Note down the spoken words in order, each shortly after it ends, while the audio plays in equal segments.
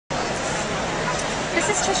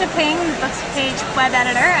This is Trisha Ping, the Books Page web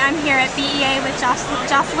editor. I'm here at BEA with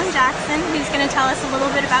Joshilyn Jackson, who's going to tell us a little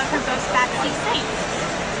bit about her book, BACKSEAT SAINTS.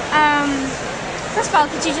 First of all,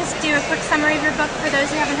 could you just do a quick summary of your book for those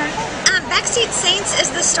who haven't heard of it? BACKSEAT SAINTS is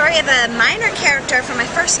the story of a minor character from my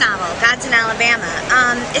first novel, Gods in Alabama.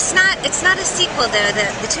 It's not a sequel though.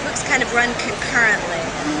 The two books kind of run concurrently.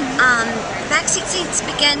 BACKSEAT SAINTs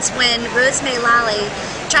begins when Rose May Lally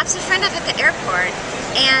drops a friend off at the airport,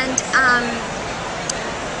 and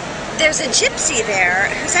there's a gypsy there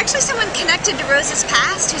who's actually someone connected to Rose's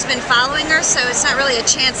past who's been following her, so it's not really a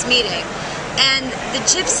chance meeting. And the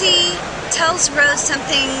gypsy tells Rose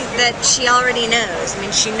something that she already knows. I mean,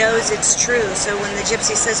 she knows it's true, so when the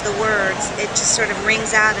gypsy says the words, it just sort of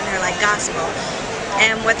rings out in her like gospel.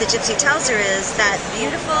 And what the gypsy tells her is that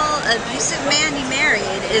beautiful, abusive man you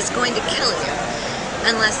married is going to kill you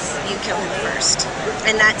unless you kill him first.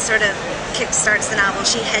 And that sort of kick-starts the novel.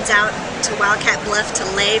 She heads out to Wildcat Bluff to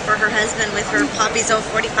lay for her husband with her Poppy's old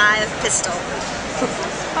 .45 pistol.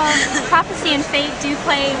 Prophecy and fate do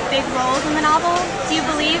play big roles in the novel. Do you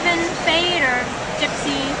believe in fate or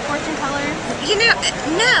gypsy fortune tellers? You know,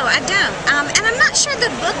 no, I don't. And I'm not sure the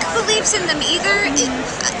book believes in them either.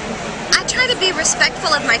 I try to be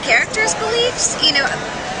respectful of my characters' beliefs. You know,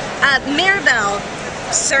 Maribel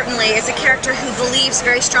certainly is a character who believes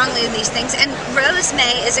very strongly in these things, and Rose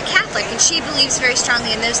May is a Catholic, and she believes very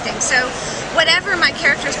strongly in those things. So whatever my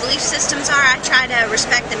characters' belief systems are, I try to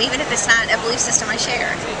respect them, even if it's not a belief system I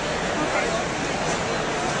share.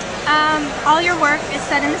 All your work is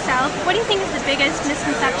set in the South. What do you think is the biggest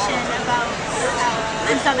misconception about the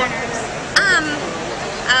South and Southerners?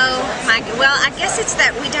 Well, I guess it's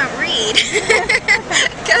that we don't read,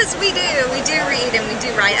 because we do read and we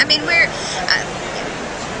do write. I mean, we're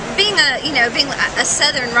being a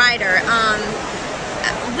Southern writer.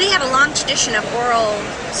 We have a long tradition of oral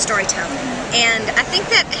storytelling, and I think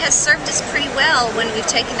that has served us pretty well when we've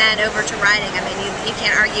taken that over to writing. I mean, you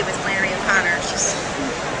can't argue with Flannery O'Connor. She's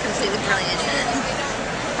completely brilliant in it.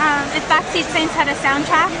 If BACKSEAT SAINTS had a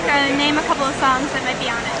soundtrack, name a couple of songs that might be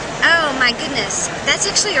on it. Oh my goodness, that's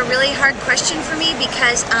actually a really hard question for me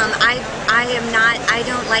because I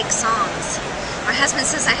don't like songs. My husband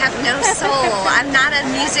says I have no soul. I'm not a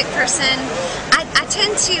music person. I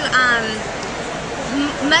tend to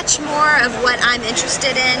much more of what I'm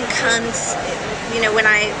interested in comes, you know, when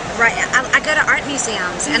I write. I go to art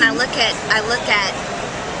museums and I look at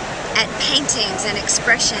paintings and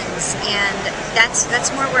expressions, and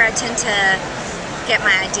that's more where I tend to get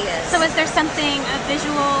my ideas. So is there something, a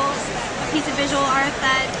piece of visual art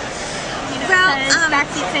that, you know, says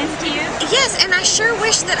BACKSEAT SAINTS to you? Yes, and I sure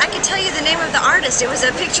wish that I could tell you the name of the artist. It was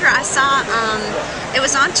a picture I saw, it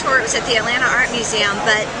was on tour, it was at the Atlanta Art Museum,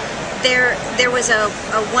 but there was a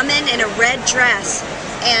woman in a red dress,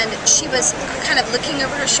 and she was kind of looking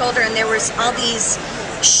over her shoulder, and there was all these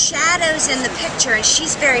shadows in the picture, and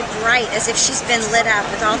she's very bright, as if she's been lit up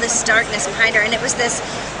with all this darkness behind her, and it was this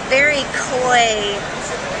very coy,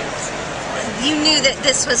 you knew that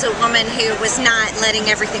this was a woman who was not letting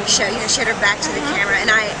everything show. You know, she had her back to the camera,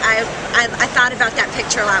 and I thought about that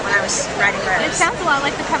picture a lot when I was writing Rose. It sounds a lot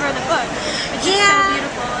like the cover of the book. It's just so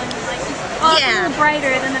beautiful, and like, well, it's a little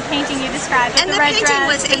brighter than the painting you described. And the painting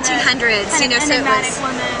was 1800s, you know, so it was.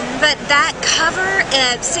 Woman. But that cover,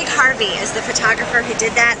 Sig Harvey is the photographer who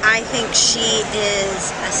did that. I think she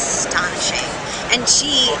is astonishing, and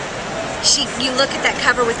you look at that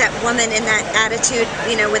cover with that woman in that attitude,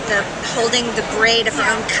 you know, with the holding the braid of her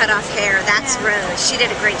own cut off hair. That's Rose. She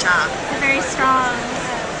did a great job. A very strong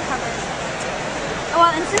cover.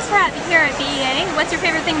 Well, and since we're here at BEA, what's your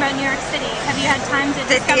favorite thing about New York City? Have you had time to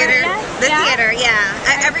discover it yet? The theater,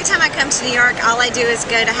 yeah. Every time I come to New York, all I do is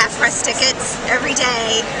go to half-price tickets every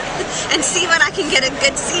day and see when I can get a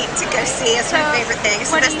good seat to go see. It's my favorite thing.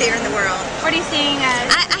 It's the best theater in the world. What are you seeing?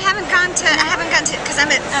 I haven't gone to because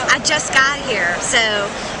I just got here. So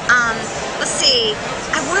let's see.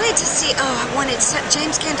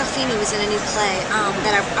 James Gandolfini was in a new play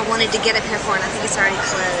that I wanted to get up here for, and I think it's already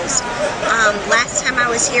closed. Last time I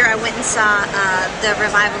was here, I went and saw the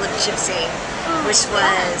revival of Gypsy, which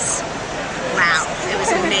was, wow, it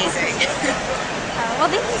was amazing. Well,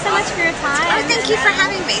 thank you so much for your time. Oh, thank you for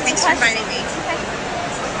having me. Thanks for inviting me.